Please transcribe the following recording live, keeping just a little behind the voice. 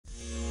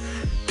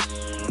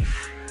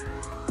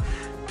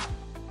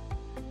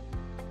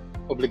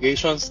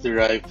Obligations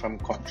derived from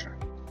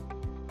contract.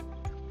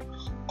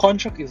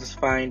 Contract is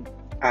defined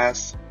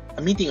as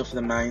a meeting of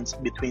the minds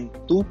between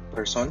two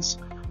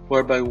persons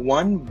whereby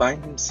one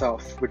binds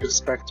himself with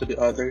respect to the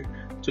other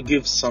to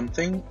give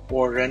something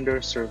or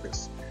render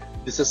service.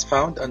 This is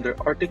found under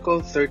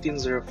Article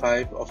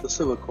 1305 of the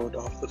Civil Code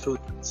of the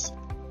Philippines.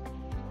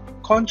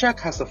 Contract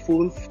has a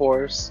full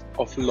force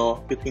of law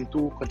between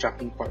two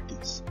contracting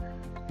parties,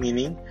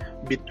 meaning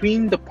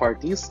between the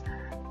parties,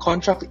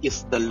 contract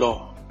is the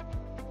law.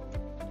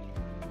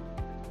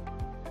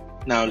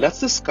 Now let's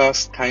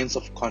discuss kinds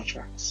of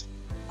contracts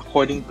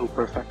according to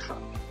perfection.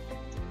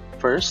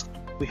 First,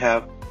 we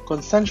have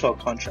consensual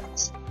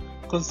contracts.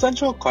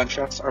 Consensual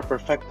contracts are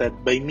perfected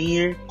by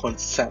mere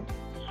consent.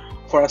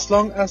 For as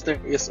long as there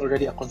is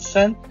already a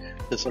consent,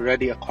 there's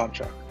already a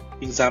contract.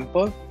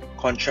 Example,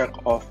 contract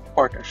of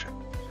partnership.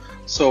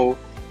 So,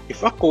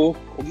 if ako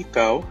o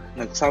ikaw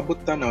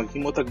nagsabot ta na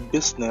maghimo tag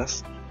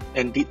business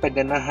and di ta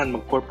ganahan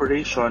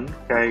mag-corporation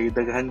kay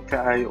daghan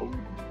kaayo og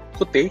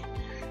kuti,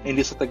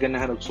 hindi sa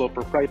taganahan og sole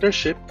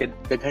proprietorship kay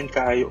daghan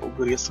kaayo og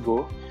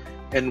riesgo,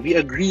 and we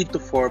agreed to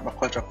form a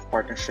contract of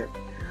partnership.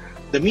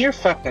 The mere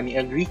fact na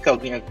ni-agree ka o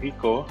ni-agree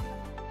ko,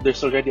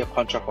 there's already a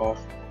contract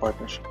of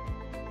partnership.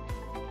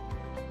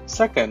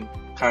 Second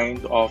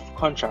kind of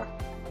contract,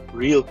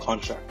 real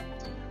contract.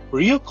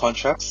 Real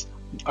contracts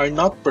are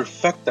not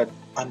perfected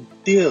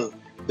until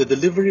the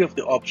delivery of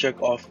the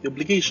object of the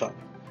obligation.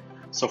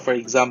 So for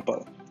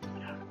example,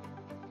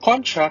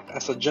 contract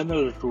as a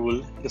general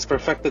rule is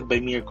perfected by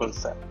mere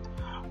consent.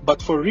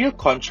 But for real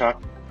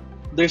contract,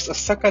 there's a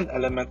second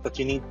element that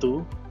you need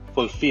to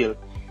fulfill.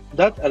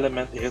 That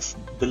element is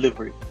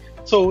delivery.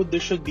 So there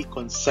should be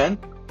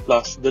consent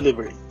plus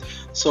delivery.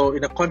 So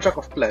in a contract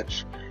of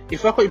pledge,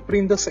 if ako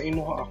iprinda sa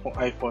imuha akong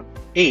iPhone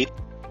 8,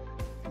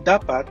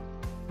 dapat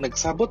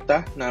nagsabot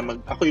ta na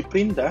ako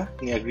iprinda,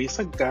 ni-agree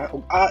sad ka,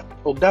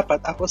 o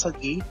dapat ako sa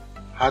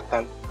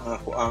hatag ang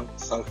ako ang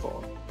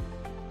cellphone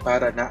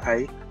para na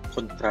ay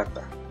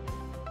kontrata.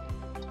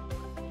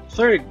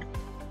 Third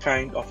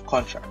kind of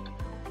contract,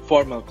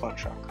 formal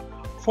contract.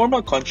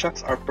 Formal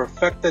contracts are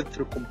perfected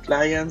through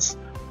compliance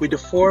with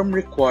the form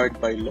required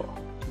by law.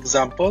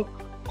 Example,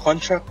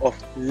 contract of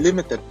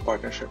limited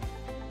partnership.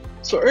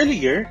 So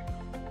earlier,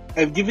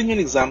 I've given you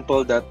an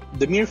example that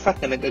the mere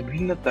fact na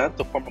nag-agree na ta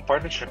to form a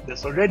partnership,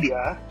 there's already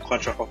a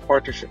contract of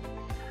partnership.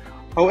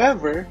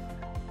 However,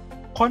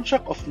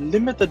 contract of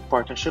limited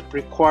partnership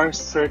requires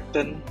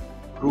certain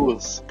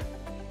rules.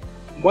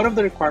 One of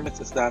the requirements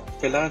is that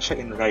kailangan siya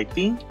in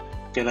writing,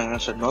 kailangan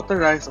siya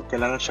notarized, o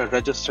kailangan siya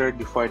registered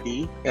before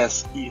the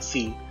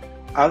SEC.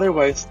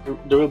 Otherwise,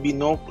 there will be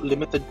no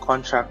limited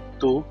contract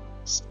to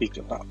speak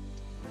about.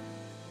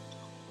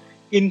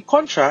 In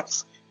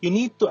contracts, you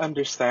need to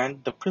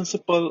understand the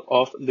principle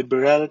of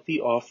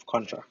liberality of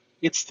contract.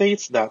 It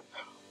states that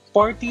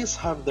parties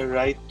have the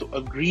right to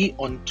agree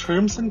on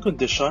terms and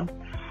conditions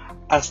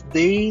as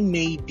they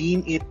may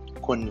deem it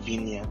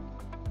convenient,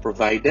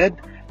 provided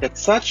that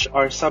such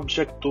are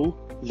subject to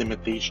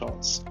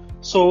limitations.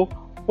 So,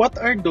 what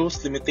are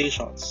those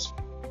limitations?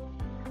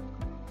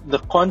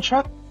 The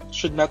contract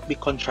should not be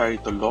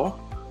contrary to law,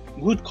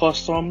 good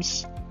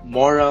customs,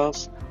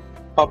 morals,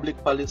 public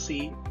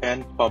policy,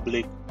 and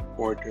public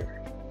order.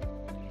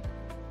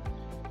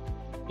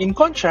 In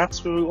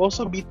contracts, we will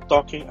also be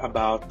talking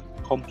about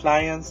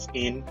compliance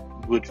in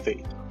good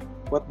faith.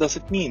 What does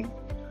it mean?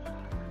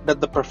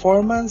 That the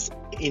performance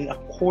in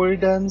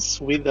accordance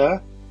with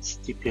the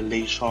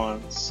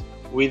stipulations,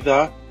 with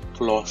the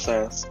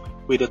clauses,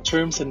 with the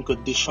terms and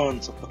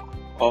conditions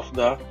of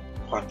the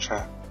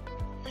contract.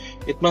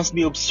 It must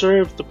be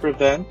observed to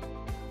prevent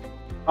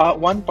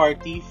one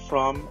party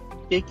from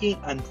taking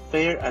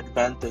unfair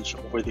advantage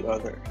over the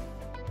other.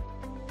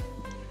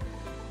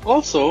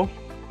 Also,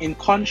 in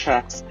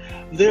contracts,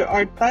 there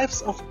are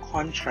types of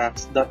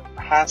contracts that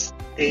has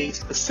a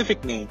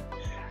specific name.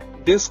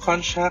 These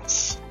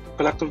contracts,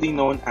 collectively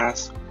known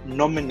as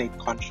nominate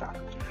contract.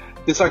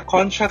 These are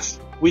contracts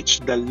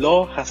which the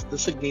law has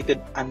designated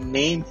a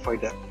name for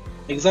them.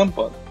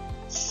 Example,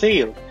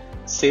 sale.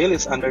 Sale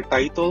is under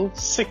Title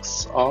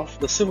 6 of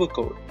the Civil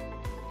Code.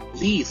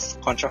 Lease,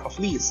 contract of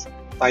lease,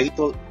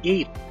 Title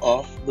 8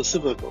 of the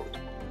Civil Code.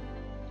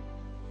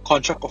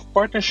 Contract of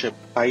partnership,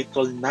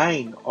 Title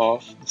 9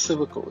 of the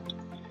Civil Code.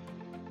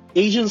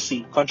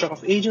 Agency, contract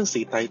of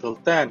agency, Title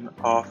 10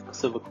 of the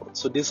Civil Code.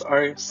 So these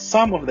are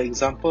some of the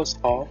examples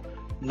of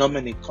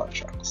nominate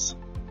contracts.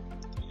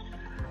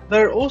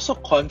 There are also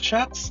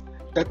contracts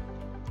that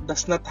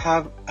does not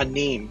have a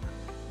name.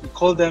 We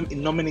call them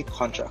innominate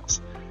contracts.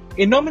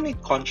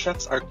 Innominate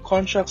contracts are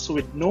contracts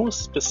with no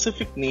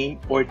specific name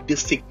or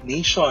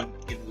designation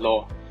in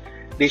law.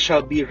 They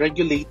shall be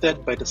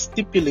regulated by the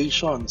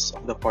stipulations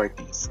of the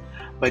parties,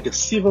 by the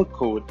Civil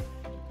Code,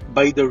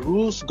 by the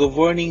rules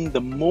governing the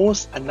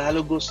most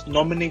analogous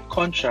nominate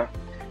contract,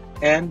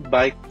 and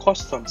by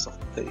customs of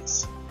the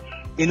place.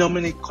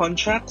 Innominate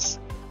contracts,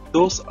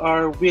 those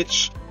are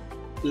which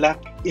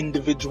lack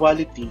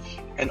individuality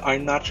and are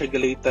not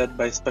regulated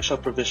by special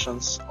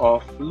provisions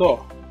of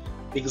law.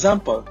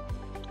 Example,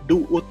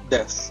 do ut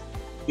des,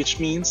 which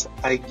means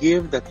I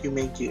give that you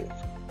may give.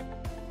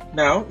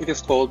 Now, it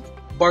is called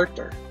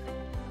barter.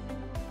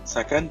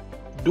 Second,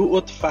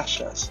 duot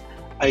fascias,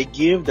 I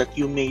give that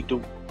you may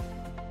do.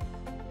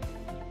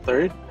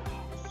 Third,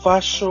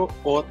 fascio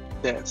aut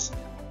des,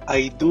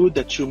 I do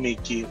that you may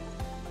give.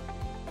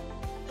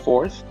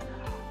 Fourth,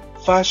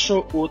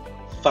 fascio ut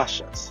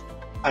fascias,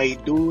 I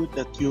do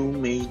that you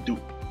may do.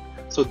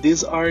 So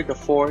these are the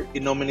 4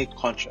 innominate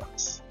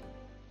contracts.